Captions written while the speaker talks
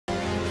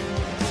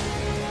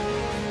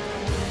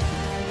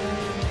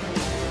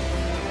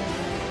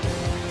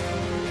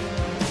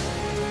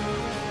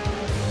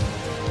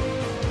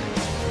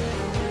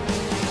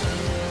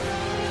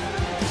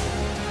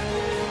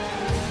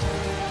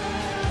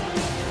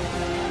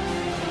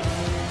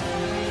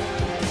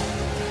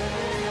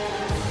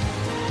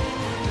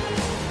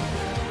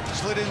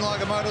wheeled in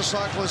like a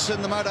motorcyclist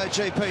in the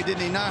MotoGP,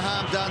 didn't he? No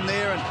harm done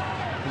there. And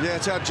yeah,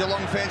 it's our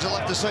Geelong fans will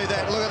love to see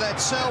that. Look at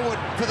that. Selwood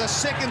for the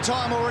second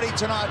time already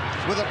tonight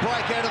with a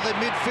break out of the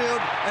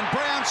midfield. And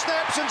Brown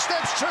steps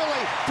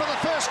truly for the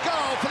first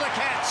goal for the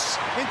Cats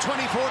in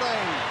 2014.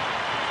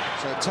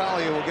 So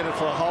Talia will get it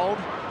for a hold.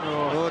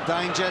 Oh,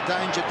 danger,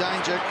 danger,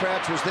 danger.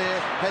 Crouch was there,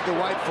 had to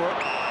wait for it.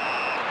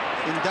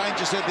 In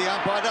danger, said the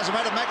umpire. Doesn't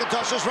matter,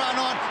 McIntosh has run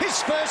on.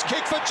 His first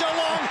kick for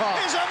Geelong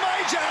is a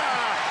major.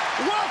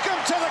 Welcome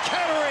to the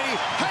Cattery,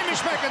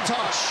 Hamish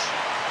McIntosh.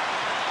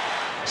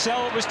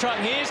 Selwood was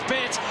trying. Here's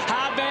Betts.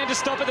 Hard man to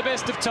stop at the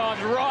best of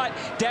times. Right.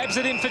 Dabs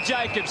it in for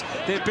Jacobs.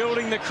 They're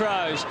building the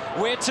Crows.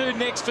 Where to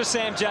next for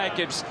Sam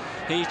Jacobs?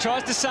 He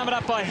tries to sum it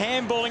up by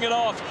handballing it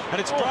off.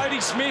 And it's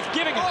Brodie Smith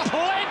giving it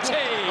plenty.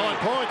 9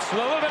 points. A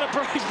little bit of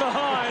breeze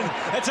behind.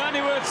 It's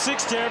only worth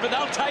 6, Jared, but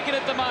they'll take it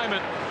at the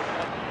moment.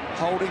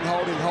 Holding,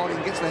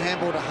 gets the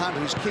handball to Hunt,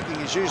 whose kicking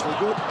is usually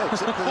good.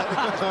 Except for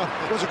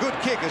that, it was a good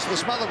kick, as the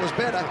smother was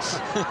better.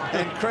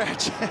 And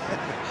Crouch,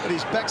 but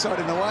his backside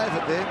in the way of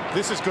it there.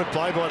 This is good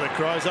play by the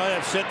Crows. They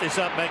have set this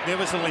up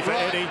magnificently for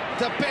Eddie.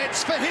 To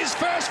Betts for his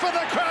first for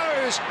the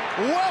Crows.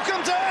 Welcome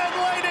to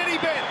Adelaide,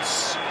 Eddie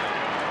Betts.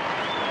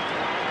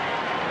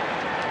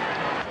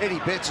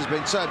 Eddie Betts has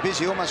been so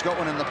busy, almost got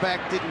one in the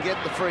back, didn't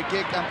get the free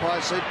kick. Umpire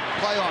said,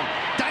 play on.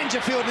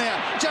 Dangerfield now,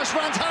 just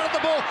runs hard at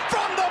the ball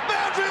from the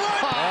boundary line.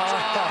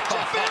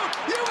 Dangerfield,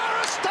 you are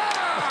a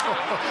star!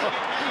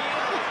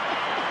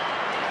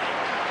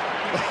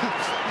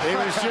 He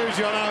was huge,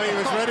 Jono. He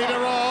was ready to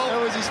roll.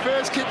 It was his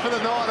first kick for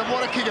the night, and what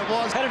a kick it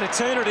was. Had an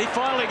eternity,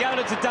 finally going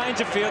into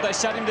Dangerfield. They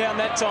shut him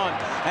down that time.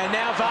 And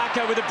now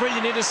Varco with a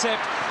brilliant intercept.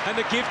 And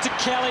the give to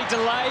Kelly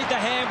delayed the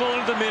handball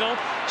into the middle.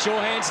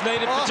 Sure hands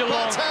needed for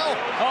Geelong. Bartel.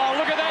 Oh,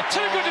 look at that.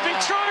 Too good to be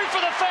true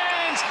for the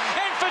fans.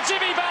 And for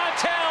Jimmy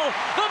Bartel,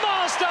 the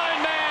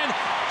milestone man,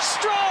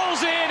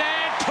 strolls in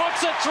and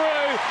puts it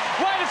through.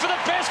 Waited for the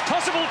best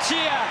possible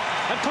cheer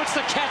and puts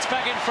the Cats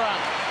back in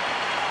front.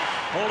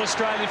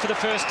 All-Australian for the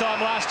first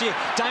time last year.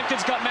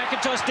 Duncan's got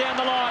McIntosh down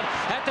the line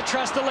at the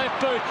trust the left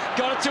boot.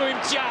 Got it to him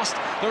just.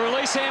 The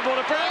release handball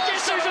to Brown.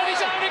 Guess who's on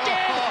his own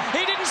again?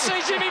 He didn't see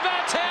Jimmy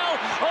Bartel.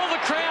 All the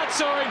crowd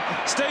saw him.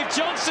 Steve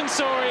Johnson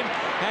saw him.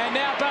 And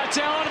now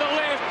Bartel onto the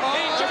left.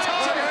 He gets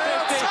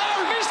 250.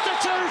 Mr.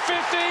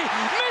 250.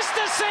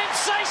 Mr.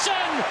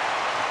 Sensation.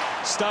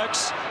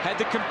 Stokes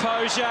had the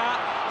composure.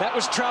 That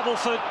was trouble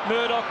for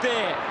Murdoch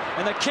there.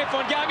 And they kept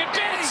on going. And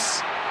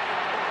Betts!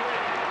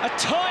 A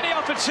tiny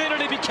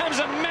opportunity becomes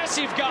a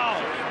massive goal.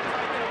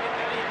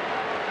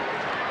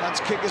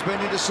 Hunt's kick has been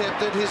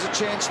intercepted. Here's a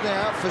chance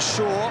now for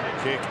Shaw.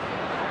 Kick.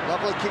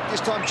 Lovely kick this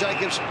time.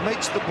 Jacobs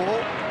meets the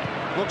ball,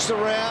 looks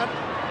around,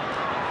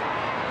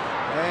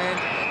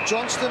 and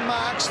Johnston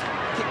marks.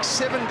 Kicked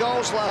 7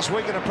 goals last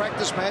week in a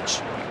practice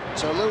match.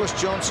 So Lewis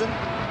Johnson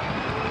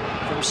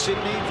from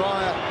Sydney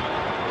via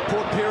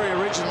Port Pirie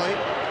originally.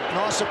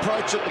 Nice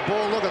approach at the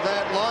ball. Look at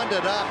that. Lined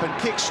it up and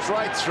kicked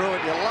straight through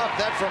it. You love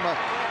that from a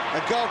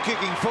goal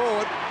kicking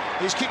forward.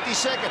 He's kicked his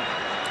second.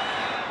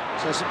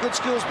 So some good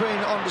skills being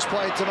on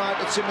display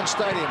tonight at Simonds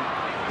Stadium.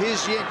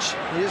 Here's Yench.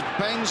 He just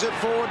bangs it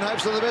forward and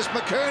hopes for the best.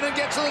 McKernan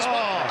gets to the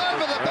spot.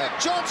 Over the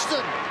back.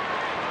 Johnston.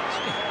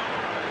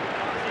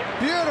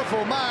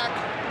 Beautiful mark.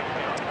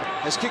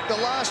 Has kicked the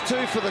last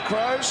 2 for the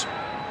Crows.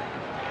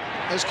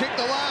 Has kicked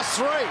the last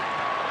 3.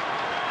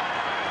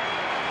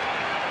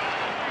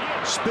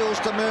 Spills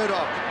to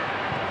Murdoch.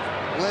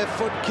 Left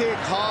foot kick,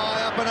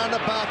 high up and under.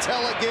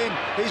 Bartel again.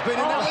 He's been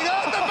in the league.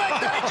 Oh, the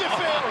back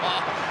Dangerfield!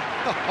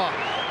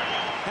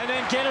 And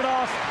then get it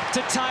off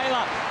to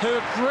Taylor, who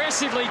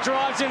aggressively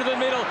drives into the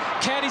middle.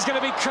 Caddy's going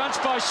to be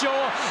crunched by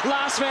Shaw.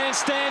 Last man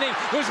standing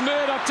was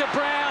Murdoch to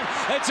Brown.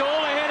 It's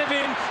all ahead of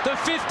him. The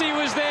 50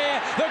 was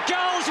there. The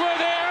goals were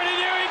there, and he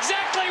knew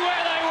exactly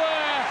where they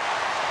were.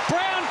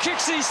 Brown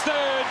kicks his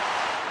third.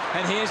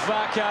 And here's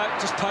Varco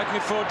just poking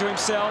it forward to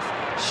himself.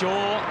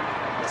 Shaw.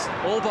 It's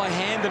all by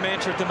hand, the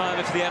mantra at the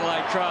moment for the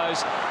Adelaide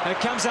Crows. And it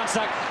comes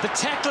unstuck. The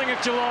tackling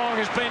of Geelong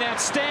has been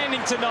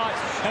outstanding tonight,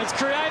 and it's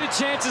created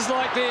chances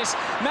like this.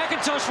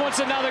 McIntosh wants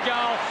another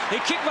goal.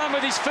 He kicked one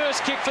with his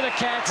first kick for the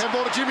Cats.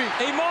 Handball to Jimmy.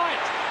 He might.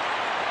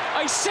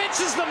 He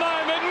senses the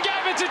moment and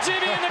gave it to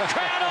Jimmy, and the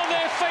crowd on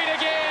their feet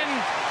again.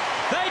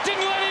 They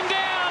didn't let him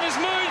down. As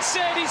Moon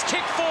said, he's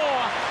kicked 4.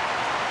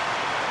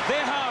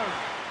 They're home.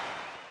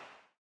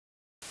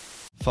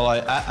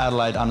 Follow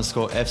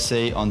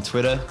 @Adelaide_FC on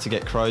Twitter to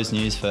get Crows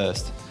news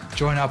first.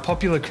 Join our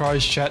popular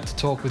Crows chat to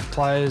talk with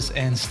players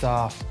and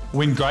staff.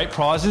 Win great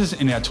prizes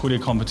in our Twitter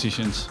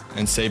competitions.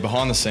 And see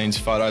behind-the-scenes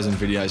photos and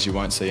videos you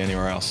won't see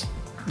anywhere else.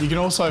 You can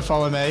also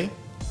follow me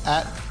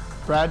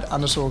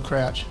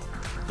 @Brad_Crouch.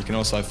 You can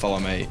also follow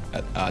me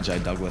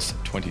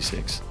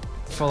 @RJDouglas26.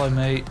 Follow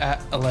me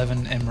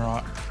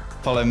 @11mwright.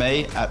 Follow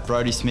me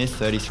 @Brodie Smith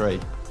 33.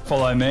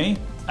 Follow me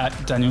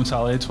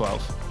 @DanielTalia12.